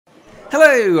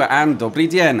Hello and dobry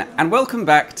dzień, and welcome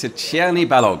back to Čierny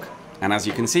Balog. And as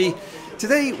you can see,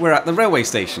 today we're at the railway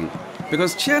station,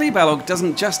 because Čierny Balog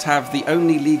doesn't just have the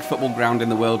only league football ground in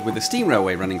the world with a steam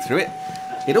railway running through it,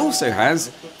 it also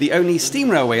has the only steam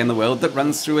railway in the world that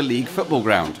runs through a league football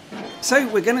ground. So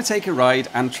we're going to take a ride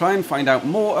and try and find out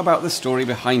more about the story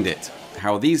behind it,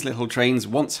 how these little trains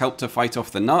once helped to fight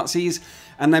off the Nazis,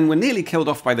 and then were nearly killed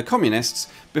off by the communists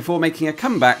before making a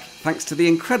comeback thanks to the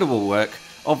incredible work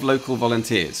of local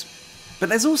volunteers. But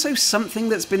there's also something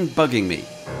that's been bugging me.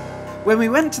 When we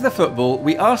went to the football,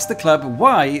 we asked the club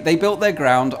why they built their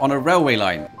ground on a railway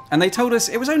line, and they told us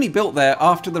it was only built there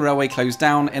after the railway closed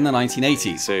down in the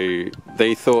 1980s. So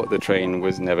they thought the train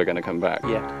was never going to come back.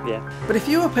 Yeah. But if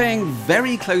you were paying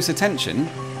very close attention,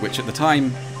 which at the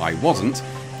time I wasn't,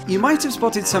 you might have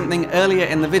spotted something earlier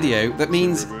in the video that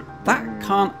means that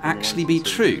can't actually be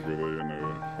true.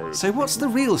 So what's the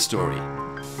real story?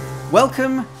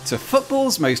 Welcome to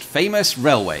football's most famous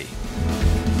railway.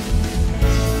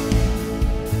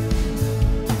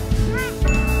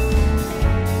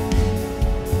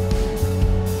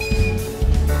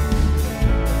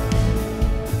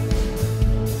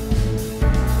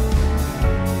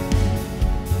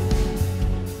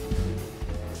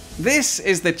 This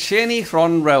is the Čierny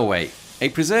Balog Railway, a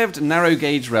preserved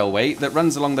narrow-gauge railway that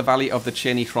runs along the valley of the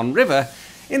Čierny Balog River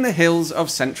in the hills of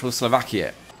central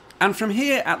Slovakia. And from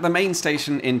here at the main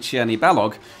station in Čierny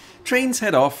Balog, trains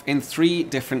head off in 3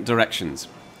 different directions.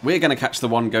 We're going to catch the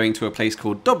one going to a place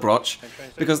called Dobroč,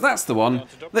 because that's the one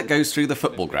that goes through the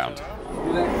football ground.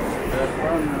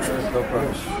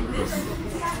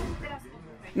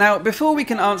 Now, before we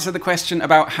can answer the question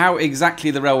about how exactly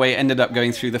the railway ended up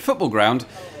going through the football ground,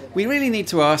 we really need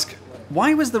to ask,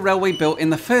 why was the railway built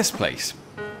in the first place?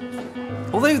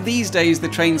 Although these days the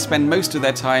trains spend most of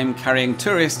their time carrying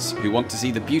tourists who want to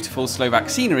see the beautiful Slovak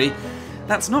scenery,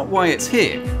 that's not why it's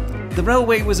here. The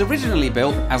railway was originally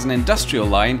built as an industrial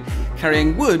line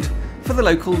carrying wood for the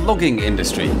local logging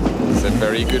industry. It's a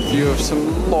very good view of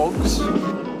some logs.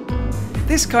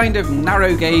 This kind of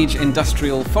narrow-gauge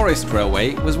industrial forest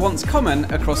railway was once common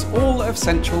across all of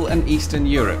Central and Eastern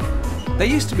Europe. There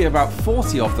used to be about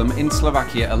 40 of them in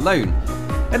Slovakia alone.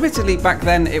 Admittedly, back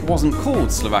then it wasn't called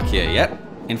Slovakia yet.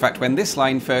 In fact, when this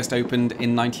line first opened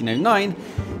in 1909,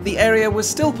 the area was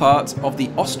still part of the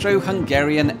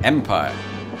Austro-Hungarian Empire.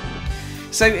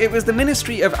 So it was the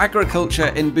Ministry of Agriculture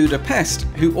in Budapest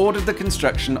who ordered the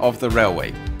construction of the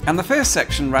railway. And the first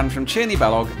section ran from Čierny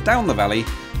Balog down the valley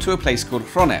to a place called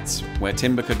Hronec, where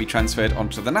timber could be transferred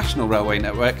onto the national railway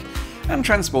network and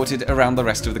transported around the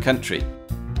rest of the country.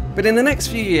 But in the next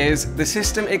few years, the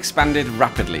system expanded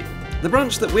rapidly. The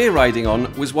branch that we're riding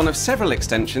on was one of several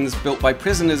extensions built by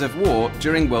prisoners of war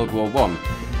during World War I,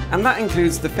 and that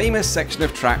includes the famous section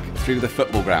of track through the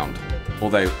football ground.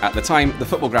 Although at the time the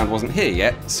football ground wasn't here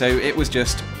yet, so it was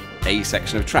just a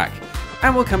section of track.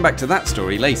 And we'll come back to that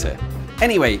story later.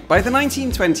 Anyway, by the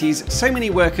 1920s, so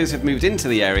many workers had moved into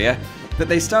the area that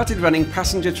they started running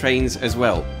passenger trains as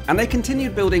well, and they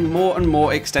continued building more and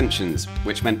more extensions,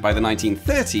 which meant by the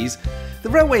 1930s, the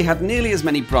railway had nearly as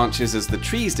many branches as the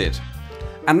trees did.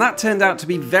 And that turned out to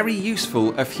be very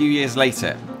useful a few years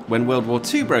later, when World War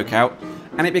II broke out,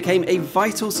 and it became a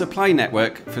vital supply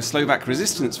network for Slovak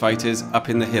resistance fighters up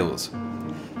in the hills.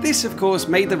 This, of course,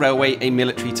 made the railway a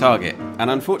military target, and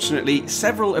unfortunately,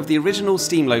 several of the original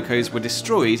steam locos were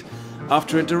destroyed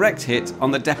after a direct hit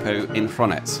on the depot in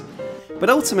Hronec. But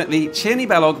ultimately, Čierny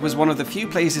Balog was one of the few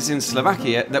places in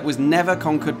Slovakia that was never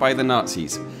conquered by the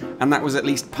Nazis, and that was at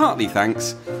least partly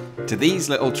thanks to these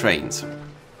little trains.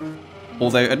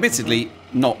 Although, admittedly,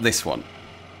 not this one.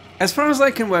 As far as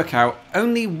I can work out,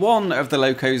 only one of the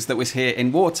locos that was here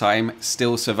in wartime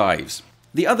still survives.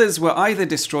 The others were either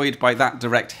destroyed by that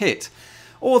direct hit,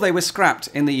 or they were scrapped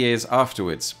in the years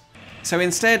afterwards. So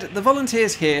instead, the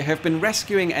volunteers here have been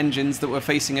rescuing engines that were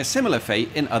facing a similar fate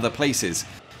in other places,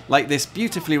 like this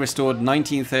beautifully restored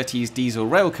 1930s diesel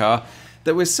railcar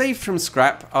that was saved from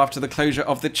scrap after the closure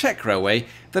of the Czech railway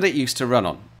that it used to run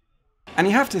on. And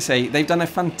you have to say, they've done a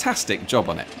fantastic job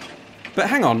on it. But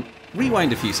hang on,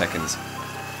 rewind a few seconds.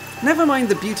 Never mind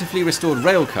the beautifully restored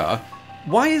railcar,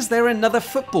 why is there another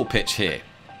football pitch here?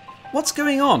 What's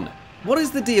going on? What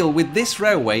is the deal with this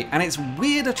railway and its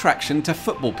weird attraction to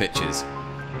football pitches?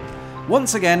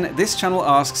 Once again, this channel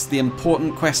asks the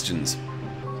important questions.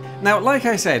 Now, like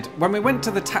I said, when we went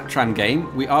to the Tatran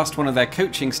game, we asked one of their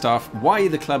coaching staff why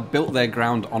the club built their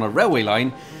ground on a railway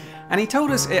line, and he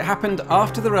told us it happened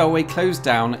after the railway closed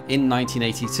down in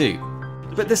 1982.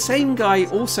 But the same guy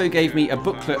also gave me a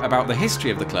booklet about the history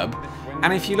of the club,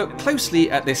 and if you look closely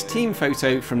at this team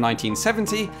photo from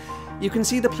 1970, you can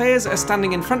see the players are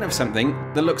standing in front of something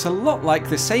that looks a lot like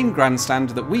the same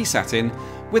grandstand that we sat in,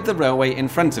 with the railway in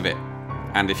front of it.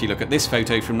 And if you look at this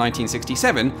photo from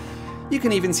 1967, you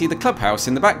can even see the clubhouse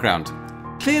in the background.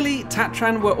 Clearly,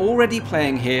 Tatran were already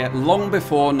playing here long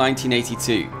before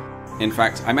 1982. In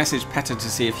fact, I messaged Petter to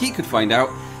see if he could find out,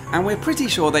 and we're pretty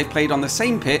sure they've played on the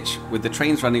same pitch, with the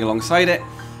trains running alongside it,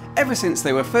 ever since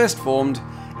they were first formed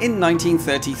in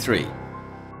 1933.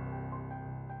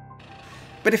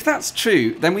 But if that's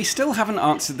true, then we still haven't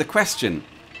answered the question.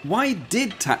 Why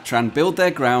did Tatran build their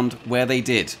ground where they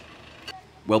did?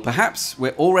 Well, perhaps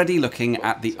we're already looking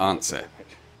at the answer.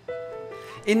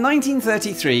 In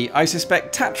 1933, I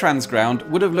suspect Tatran's ground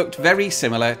would have looked very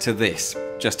similar to this.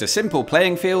 Just a simple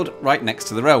playing field right next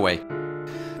to the railway.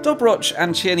 Dobroch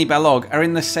and Čierny Balog are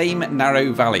in the same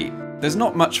narrow valley. There's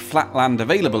not much flat land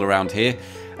available around here,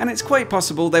 and it's quite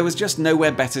possible there was just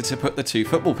nowhere better to put the two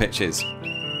football pitches.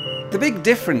 The big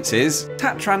difference is,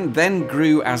 Tatran then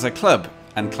grew as a club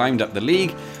and climbed up the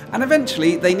league, and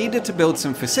eventually they needed to build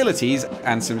some facilities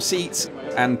and some seats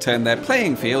and turn their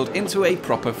playing field into a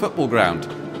proper football ground.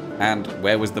 And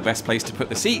where was the best place to put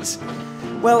the seats?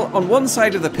 Well, on one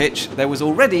side of the pitch there was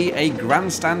already a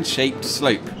grandstand-shaped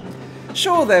slope.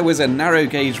 Sure, there was a narrow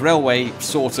gauge railway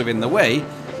sort of in the way,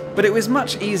 but it was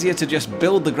much easier to just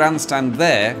build the grandstand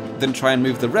there than try and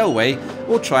move the railway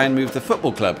or try and move the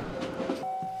football club.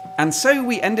 And so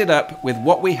we ended up with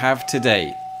what we have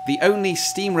today, the only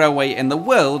steam railway in the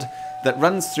world that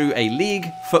runs through a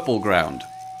league football ground.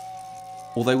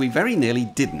 Although we very nearly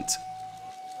didn't.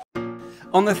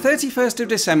 On the 31st of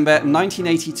December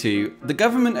 1982, the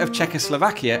government of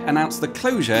Czechoslovakia announced the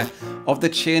closure of the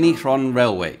Čierny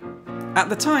Railway. At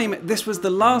the time, this was the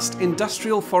last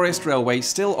industrial forest railway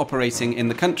still operating in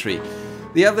the country.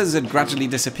 The others had gradually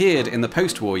disappeared in the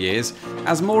post-war years,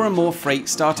 as more and more freight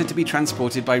started to be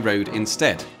transported by road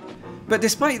instead. But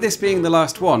despite this being the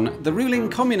last one, the ruling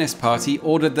Communist Party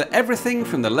ordered that everything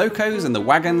from the locos and the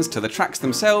wagons to the tracks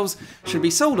themselves should be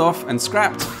sold off and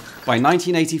scrapped by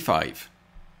 1985.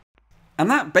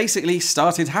 And that basically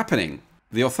started happening.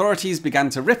 The authorities began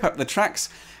to rip up the tracks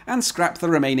and scrap the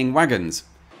remaining wagons.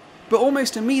 But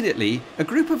almost immediately, a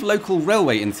group of local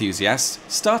railway enthusiasts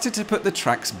started to put the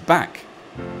tracks back.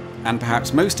 And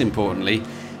perhaps most importantly,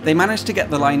 they managed to get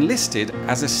the line listed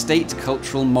as a state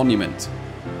cultural monument.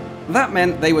 That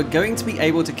meant they were going to be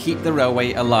able to keep the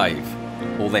railway alive.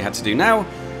 All they had to do now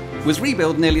was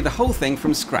rebuild nearly the whole thing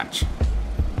from scratch.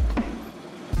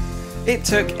 It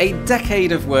took a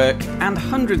decade of work and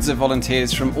hundreds of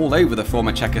volunteers from all over the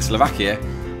former Czechoslovakia,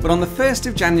 but on the 1st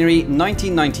of January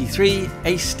 1993,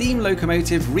 a steam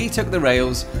locomotive retook the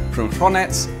rails from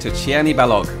Hronec to Čierny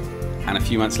Balog, and a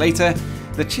few months later,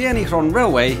 the Čierny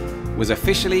Railway was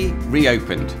officially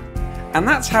reopened. And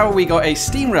that's how we got a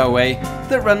steam railway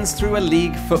that runs through a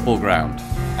league football ground.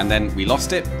 And then we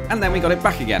lost it, and then we got it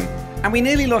back again. And we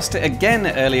nearly lost it again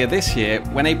earlier this year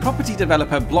when a property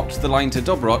developer blocked the line to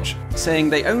Dobroch, saying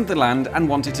they owned the land and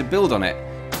wanted to build on it.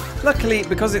 Luckily,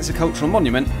 because it's a cultural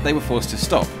monument, they were forced to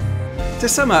stop. To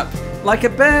sum up, like a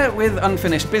bear with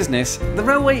unfinished business, the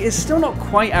railway is still not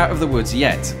quite out of the woods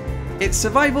yet. Its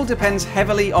survival depends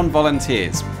heavily on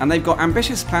volunteers, and they've got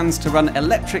ambitious plans to run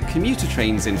electric commuter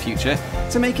trains in future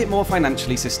to make it more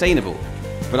financially sustainable.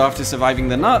 But after surviving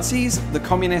the Nazis, the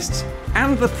communists,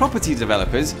 and the property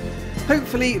developers,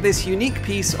 hopefully this unique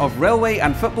piece of railway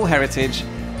and football heritage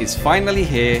is finally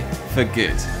here for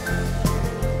good.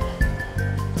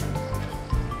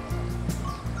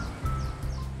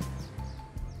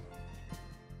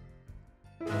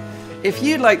 If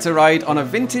you'd like to ride on a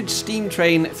vintage steam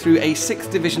train through a 6th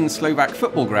Division Slovak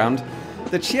football ground,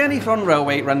 the Čierny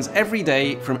Railway runs every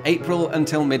day from April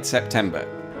until mid-September.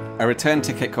 A return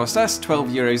ticket costs us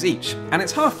 €12 each, and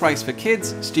it's half price for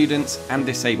kids, students and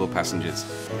disabled passengers.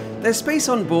 There's space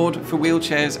on board for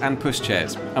wheelchairs and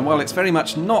pushchairs, and while it's very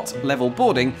much not level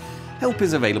boarding, help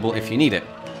is available if you need it.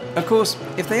 Of course,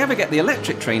 if they ever get the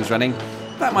electric trains running,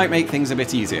 that might make things a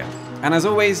bit easier. And as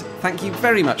always, thank you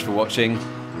very much for watching,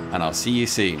 and I'll see you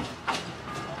soon.